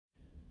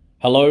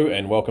Hello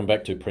and welcome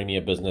back to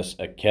Premier Business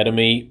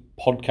Academy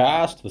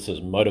podcast. This is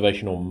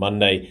Motivational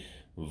Monday,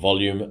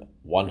 volume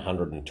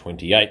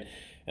 128,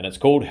 and it's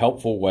called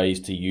Helpful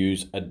Ways to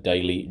Use a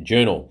Daily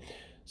Journal.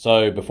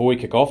 So before we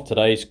kick off,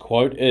 today's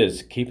quote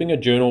is, keeping a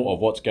journal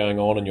of what's going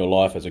on in your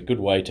life is a good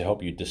way to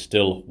help you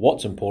distill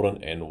what's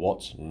important and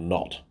what's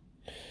not.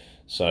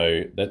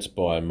 So that's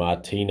by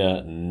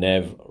Martina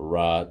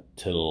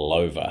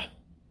Navratilova.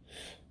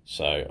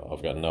 So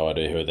I've got no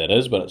idea who that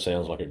is, but it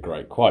sounds like a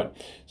great quote.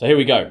 So here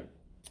we go.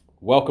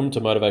 Welcome to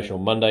Motivational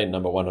Monday,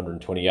 number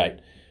 128.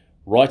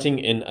 Writing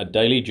in a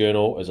daily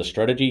journal is a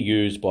strategy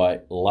used by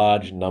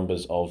large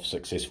numbers of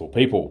successful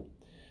people.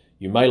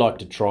 You may like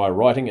to try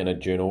writing in a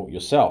journal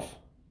yourself.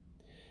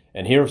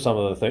 And here are some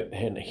of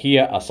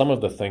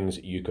the things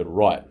you could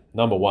write.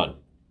 Number 1,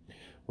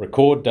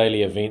 record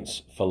daily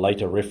events for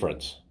later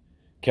reference.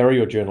 Carry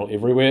your journal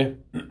everywhere.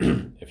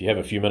 If you have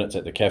a few minutes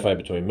at the cafe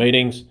between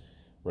meetings,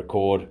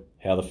 record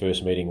how the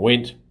first meeting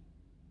went,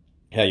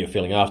 how you're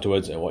feeling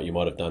afterwards, and what you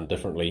might have done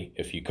differently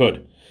if you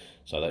could.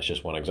 So that's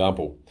just one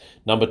example.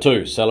 Number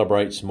 2,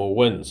 celebrate small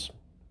wins.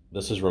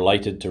 This is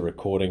related to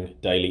recording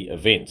daily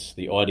events.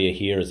 The idea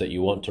here is that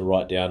you want to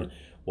write down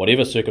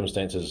whatever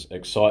circumstances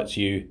excites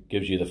you,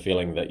 gives you the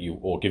feeling that you've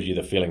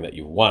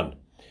won.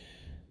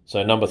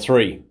 So number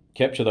 3,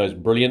 capture those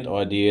brilliant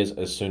ideas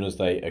as soon as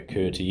they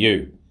occur to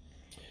you.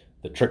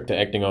 The trick to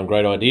acting on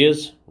great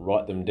ideas,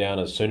 write them down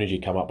as soon as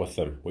you come up with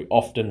them. We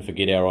often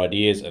forget our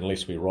ideas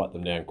unless we write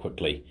them down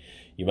quickly.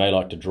 You may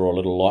like to draw a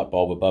little light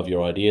bulb above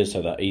your ideas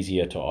so they're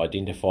easier to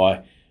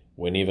identify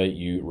whenever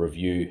you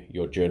review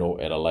your journal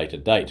at a later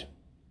date.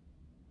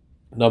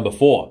 Number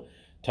 4,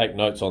 take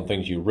notes on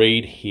things you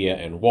read, hear,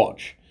 and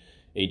watch.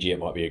 E.g., it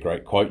might be a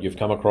great quote you've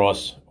come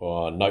across,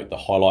 or note the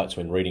highlights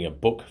when reading a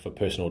book for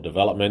personal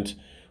development,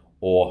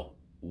 or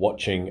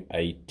watching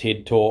a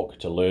TED Talk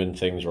to learn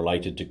things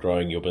related to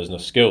growing your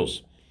business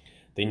skills.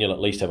 Then you'll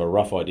at least have a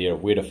rough idea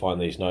of where to find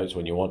these notes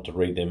when you want to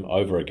read them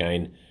over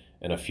again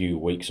in a few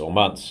weeks or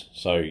months.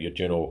 So your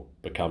journal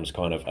becomes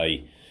kind of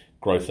a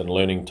growth and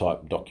learning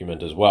type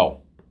document as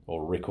well,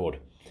 or record.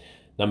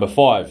 Number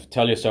 5,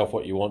 tell yourself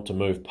what you want to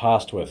move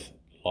past with,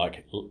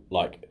 like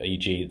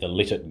e.g. the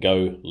let it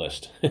go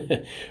list.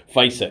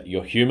 Face it,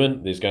 you're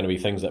human. There's going to be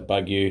things that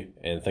bug you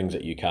and things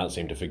that you can't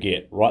seem to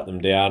forget. Write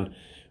them down.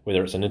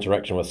 Whether it's an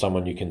interaction with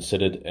someone you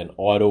considered an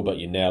idol but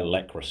you now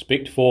lack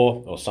respect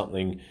for, or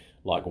something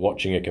like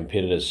watching a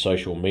competitor's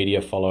social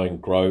media following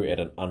grow at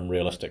an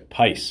unrealistic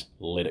pace.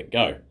 Let it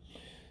go.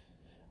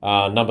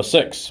 Number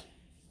 6,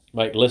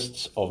 make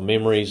lists of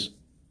memories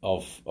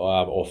of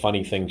or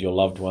funny things your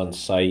loved ones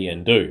say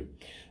and do.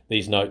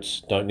 These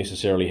notes don't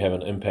necessarily have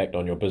an impact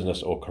on your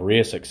business or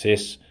career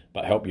success,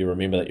 but help you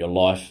remember that your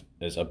life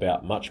is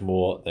about much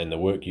more than the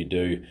work you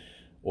do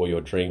or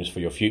your dreams for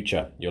your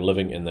future. You're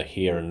living in the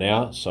here and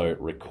now, so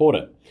record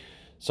it.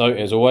 So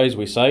as always,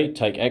 we say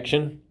take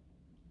action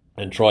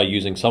and try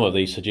using some of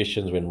these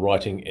suggestions when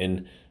writing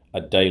in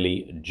a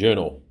daily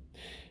journal.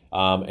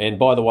 And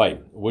by the way,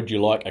 would you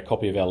like a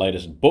copy of our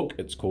latest book?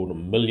 It's called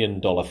 $1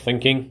 Million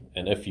Thinking,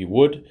 and if you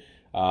would like a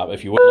copy,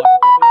 if you would be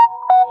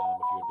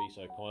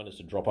so kind as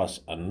to drop us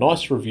a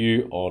nice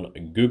review on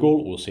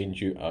Google, we'll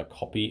send you a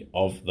copy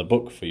of the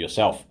book for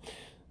yourself.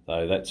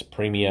 So that's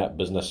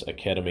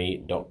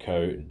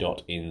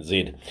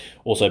premierbusinessacademy.co.nz.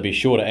 Also, be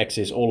sure to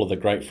access all of the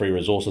great free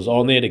resources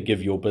on there to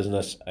give your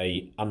business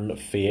an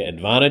unfair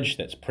advantage.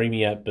 That's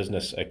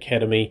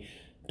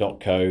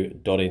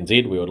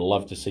premierbusinessacademy.co.nz. We would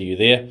love to see you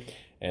there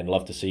and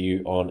love to see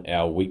you on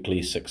our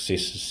weekly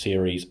success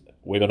series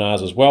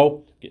webinars as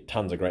well. Get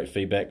tons of great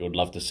feedback. We'd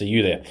love to see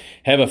you there.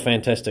 Have a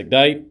fantastic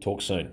day. Talk soon.